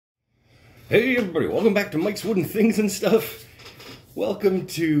Hey everybody, welcome back to Mike's Wooden Things and Stuff. Welcome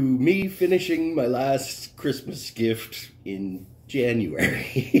to me finishing my last Christmas gift in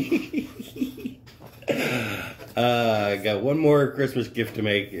January. I got one more Christmas gift to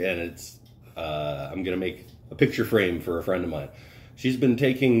make, and it's I'm gonna make a picture frame for a friend of mine. She's been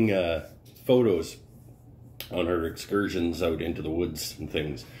taking photos on her excursions out into the woods and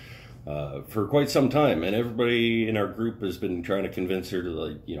things for quite some time, and everybody in our group has been trying to convince her to,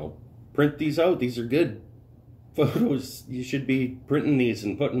 like, you know, print these out. These are good photos. You should be printing these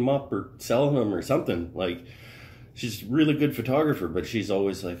and putting them up or selling them or something. Like, she's a really good photographer, but she's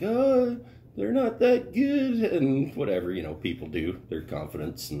always like, oh, they're not that good, and whatever, you know, people do, their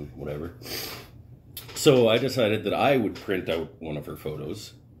confidence and whatever. So I decided that I would print out one of her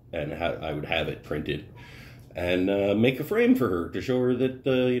photos, and I would have it printed, and make a frame for her to show her that,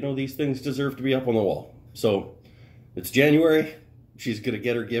 you know, these things deserve to be up on the wall. So it's January. She's going to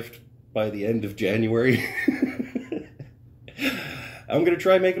get her gift by the end of January. I'm going to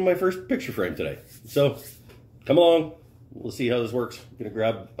try making my first picture frame today. So come along. We'll see how this works. I'm going to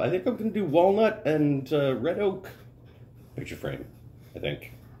grab, I think I'm going to do walnut and red oak picture frame, I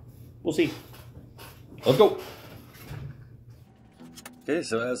think. We'll see. Let's go. Okay,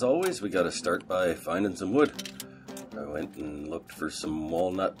 so as always, we got to start by finding some wood. I went and looked for some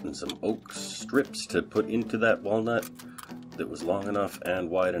walnut and some oak strips to put into that walnut that was long enough and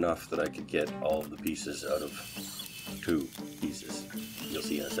wide enough that I could get all of the pieces out of 2 pieces. You'll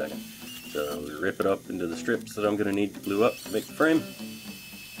see in a second. So we rip it up into the strips that I'm going to need to glue up to make the frame,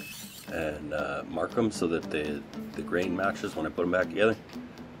 and mark them so that the grain matches when I put them back together.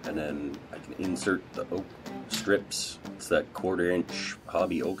 And then I can insert the oak strips. It's that 1/4 inch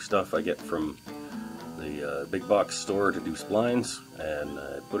hobby oak stuff I get from the big box store to do splines, and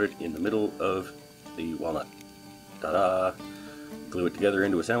put it in the middle of the walnut. Ta-da! Glue it together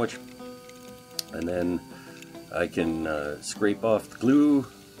into a sandwich, and then I can scrape off the glue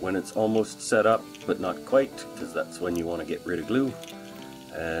when it's almost set up, but not quite, because that's when you want to get rid of glue.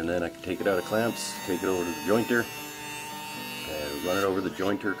 And then I can take it out of clamps, take it over to the jointer, and run it over the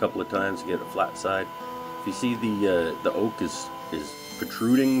jointer a couple of times to get a flat side. If you see the oak is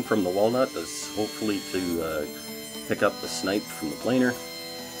protruding from the walnut, that's hopefully to pick up the snipe from the planer,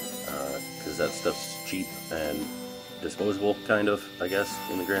 because that stuff's cheap and disposable, kind of, I guess,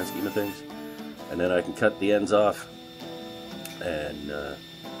 in the grand scheme of things. And then I can cut the ends off and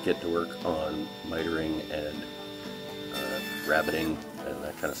get to work on mitering and rabbiting and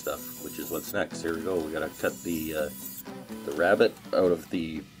that kind of stuff, which is what's next. Here we go. We gotta cut the rabbit out of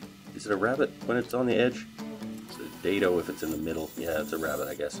the... Is it a rabbit when it's on the edge? It's a dado if it's in the middle. Yeah, it's a rabbit,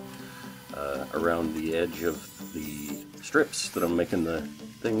 I guess. Around the edge of the strips that I'm making the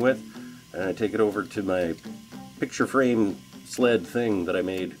thing with. And I take it over to my picture frame sled thing that I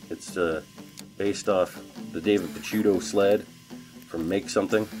made. It's based off the David Picciuto sled from Make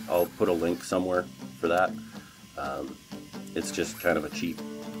Something. I'll put a link somewhere for that. It's just kind of a cheap,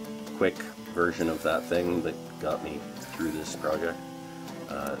 quick version of that thing that got me through this project.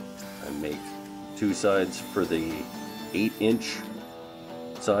 I make 2 sides for the 8-inch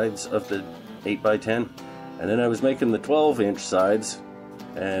sides of the 8x10, and then I was making the 12-inch sides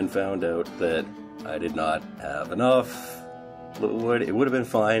and found out that I did not have enough wood. It would have been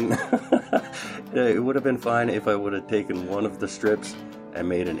fine. It would have been fine if I would have taken one of the strips and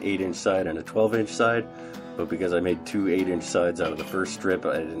made an 8-inch side and a 12-inch side, but because I made 2 8-inch sides out of the first strip,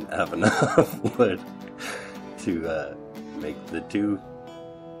 I didn't have enough wood to make the 2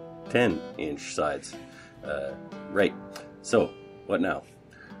 10-inch sides. Right, so what now?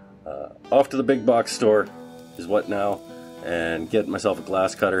 Off to the big box store is what now, and get myself a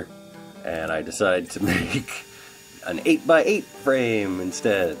glass cutter, and I decided to make an 8x8 frame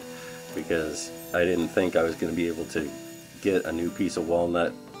instead, because I didn't think I was going to be able to get a new piece of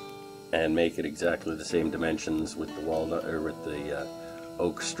walnut and make it exactly the same dimensions with the walnut, or with the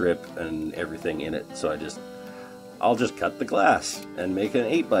oak strip and everything in it. So I'll just cut the glass and make an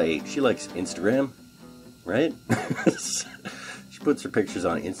 8x8. She likes Instagram, right? She puts her pictures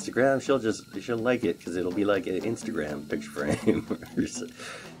on Instagram. She'll like it because it'll be like an Instagram picture frame.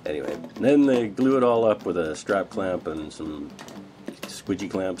 Anyway, then they glue it all up with a strap clamp and some squidgy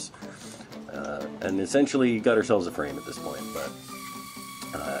clamps, and essentially got ourselves a frame at this point. But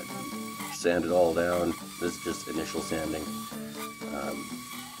sand it all down. This is just initial sanding.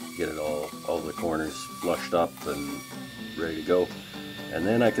 Get it all the corners flushed up and ready to go, and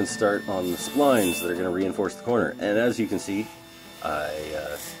then I can start on the splines that are going to reinforce the corner. And as you can see,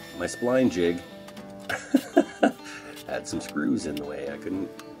 my spline jig had some screws in the way.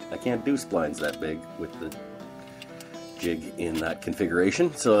 I can't do splines that big with the jig in that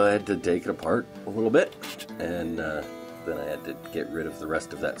configuration, so I had to take it apart a little bit, and then I had to get rid of the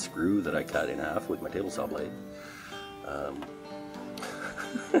rest of that screw that I cut in half with my table saw blade,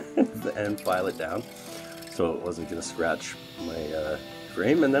 and file it down so it wasn't going to scratch my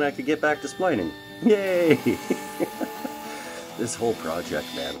frame, and then I could get back to splining. Yay! This whole project,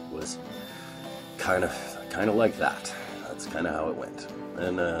 man, was kind of like that. That's kind of how it went.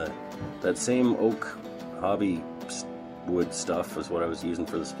 And that same oak hobby wood stuff was what I was using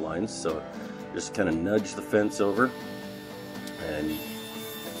for the splines, so just kind of nudge the fence over and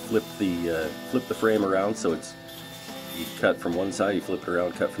flip the frame around, so it's, you cut from one side, you flip it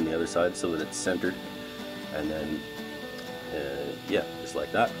around, cut from the other side so that it's centered, and then yeah, just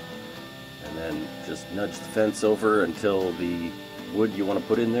like that, and then just nudge the fence over until the wood you want to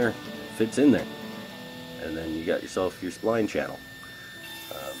put in there fits in there, and then you got yourself your spline channel.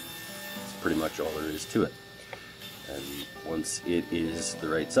 That's pretty much all there is to it. And once it is the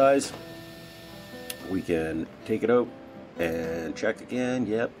right size, we can take it out and check again.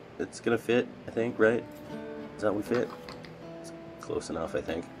 Yep, it's gonna fit, I think, right? Does that one fit? It's close enough, I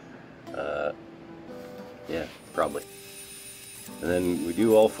think. Yeah, probably. And then we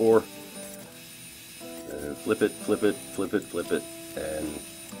do all four. Flip it, flip it, flip it, flip it, and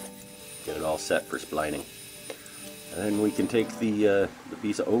get it all set for splining. And then we can take the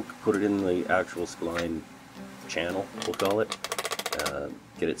piece of oak, put it in the actual spline channel, we'll call it,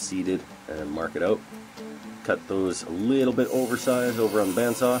 get it seated and mark it out. Cut those a little bit oversized over on the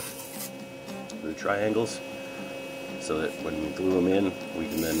bandsaw, the triangles, so that when we glue them in, we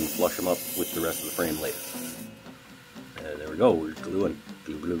can then flush them up with the rest of the frame later. And there we go, we're gluing.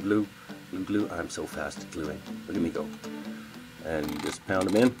 Glue, glue, glue, glue, glue. I'm so fast at gluing. Look at me go. And just pound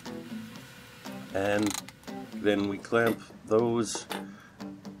them in. And then we clamp those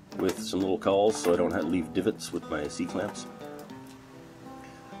with some little cowls so I don't have to leave divots with my C-clamps.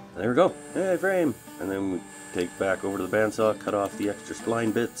 There we go. Hey, frame! And then we take back over to the bandsaw, cut off the extra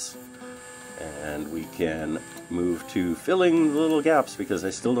spline bits, and we can move to filling the little gaps, because I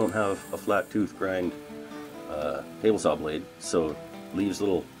still don't have a flat tooth grind table saw blade, so it leaves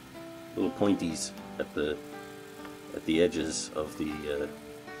little pointies at the edges of the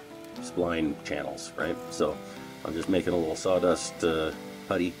spline channels, right? So I'm just making a little sawdust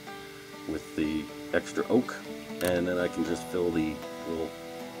putty with the extra oak, and then I can just fill the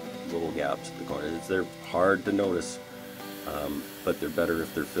little gaps at the corners. They're hard to notice, but they're better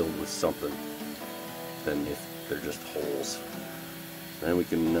if they're filled with something than if they're just holes. Then we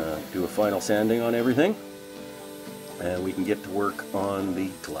can do a final sanding on everything, and we can get to work on the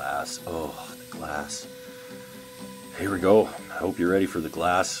glass. Oh, the glass. Here we go. I hope you're ready for the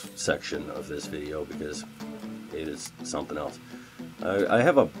glass section of this video, because it is something else. I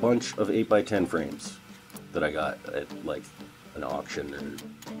have a bunch of 8x10 frames that I got at like an auction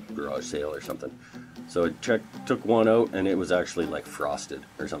or garage sale or something. So I took one out, and it was actually like frosted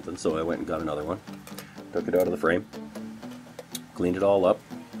or something, so I went and got another one. Took it out of the frame, cleaned it all up,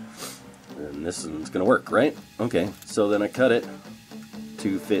 and this one's gonna work, right? Okay, so then I cut it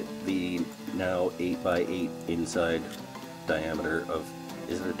to fit the now 8x8 inside diameter of,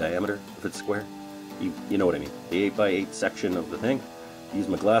 is it a diameter if it's square? You know what I mean. The 8x8 section of the thing. Use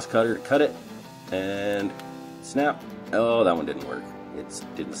my glass cutter to cut it, and snap. Oh, that one didn't work. It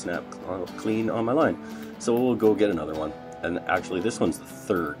didn't snap clean on my line. So we'll go get another one. And actually this one's the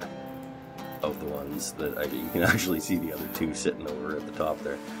third of the ones that you can actually see the other two sitting over at the top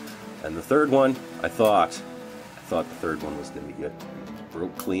there. And the third one, I thought the third one was going to be good.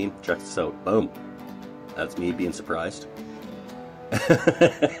 Broke clean. Check this out. Boom. That's me being surprised.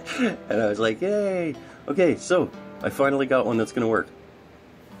 And I was like, yay! Okay, so I finally got one that's going to work.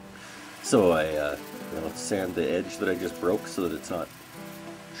 So I sand the edge that I just broke so that it's not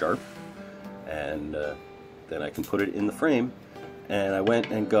sharp, and then I can put it in the frame. And I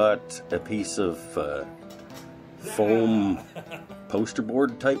went and got a piece of foam poster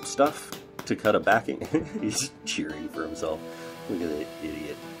board type stuff to cut a backing. He's cheering for himself. Look at that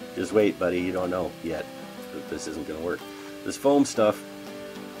idiot. Just wait, buddy, you don't know yet that this isn't going to work. This foam stuff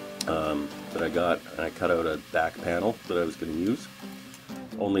that I got, and I cut out a back panel that I was going to use,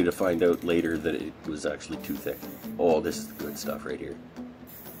 only to find out later that it was actually too thick. Oh, this is the good stuff right here.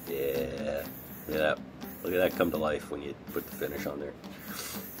 Yeah, look at that come to life when you put the finish on there.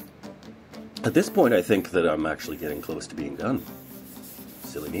 At this point, I think that I'm actually getting close to being done.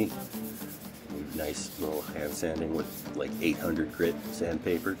 Silly me. Nice little hand sanding with like 800 grit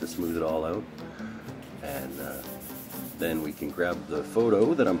sandpaper to smooth it all out. And then we can grab the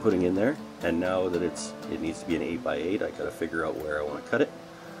photo that I'm putting in there. And now that it needs to be an 8x8, I gotta figure out where I want to cut it.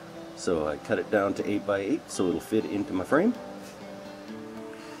 So I cut it down to 8 by 8 so it'll fit into my frame.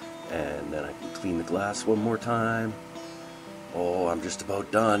 And then I can clean the glass one more time. Oh, I'm just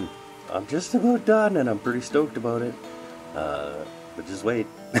about done. I'm just about done, and I'm pretty stoked about it. But just wait.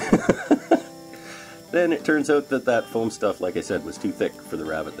 Then it turns out that that foam stuff, like I said, was too thick for the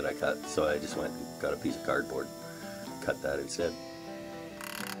rabbit that I cut. So I just went and got a piece of cardboard, cut that instead.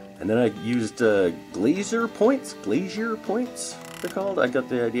 And then I used glazier points, they're called. I got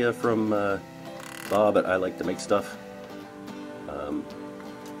the idea from Bob at I Like to Make Stuff.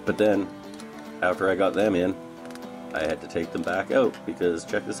 But then, after I got them in, I had to take them back out, because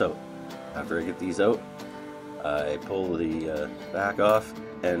check this out. After I get these out, I pull the back off,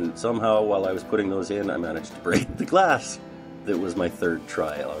 and somehow while I was putting those in, I managed to break the glass. That was my third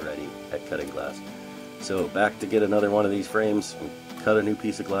try already at cutting glass. So back to get another one of these frames and cut a new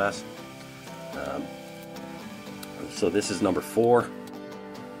piece of glass. So this is number 4,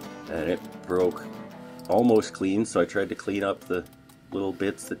 and it broke almost clean, so I tried to clean up the little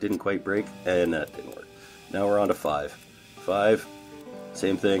bits that didn't quite break, and that didn't work. Now we're on to 5. 5,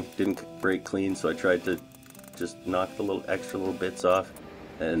 same thing, didn't break clean, so I tried to just knock the extra little bits off,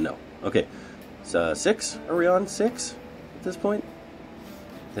 and no. Okay, so 6, are we on 6 at this point?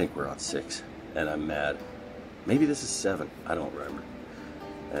 I think we're on 6, and I'm mad. Maybe this is 7, I don't remember.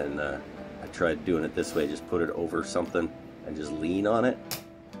 And I tried doing it this way, just put it over something and just lean on it,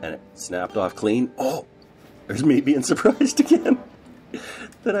 and it snapped off clean. Oh, there's me being surprised again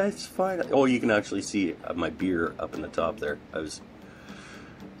that I find. Oh, you can actually see my beer up in the top there.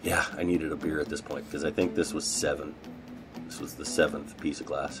 Yeah, I needed a beer at this point, because I think this was 7. This was the 7th piece of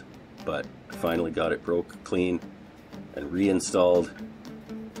glass, but I finally got it broke clean and reinstalled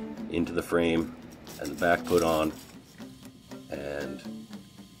into the frame, and the back put on, and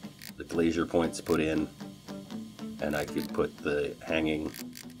the glazier points put in, and I could put the hanging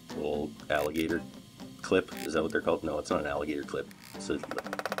little alligator clip. Is that what they're called? No, it's not an alligator clip. So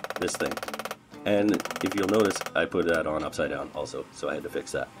this thing. And if you'll notice, I put that on upside down also, so I had to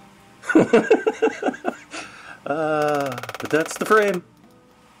fix that. But that's the frame.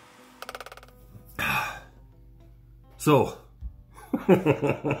 So,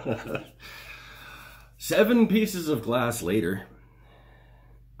 7 pieces of glass later,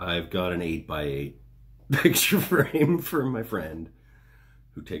 I've got an 8 by 8 picture frame for my friend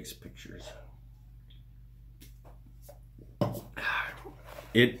who takes pictures.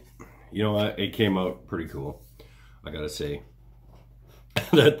 It came out pretty cool, I gotta say.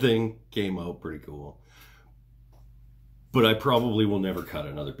 That thing came out pretty cool. But I probably will never cut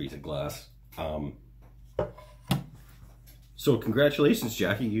another piece of glass. So congratulations,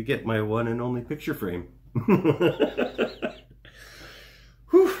 Jackie, you get my one and only picture frame.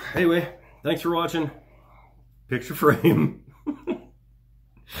 Whew. Anyway, thanks for watching. Picture frame.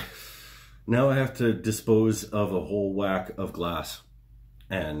 Now I have to dispose of a whole whack of glass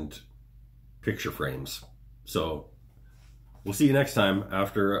and picture frames. So we'll see you next time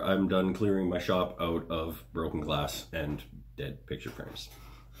after I'm done clearing my shop out of broken glass and dead picture frames.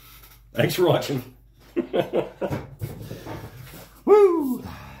 Thanks for watching. Woo!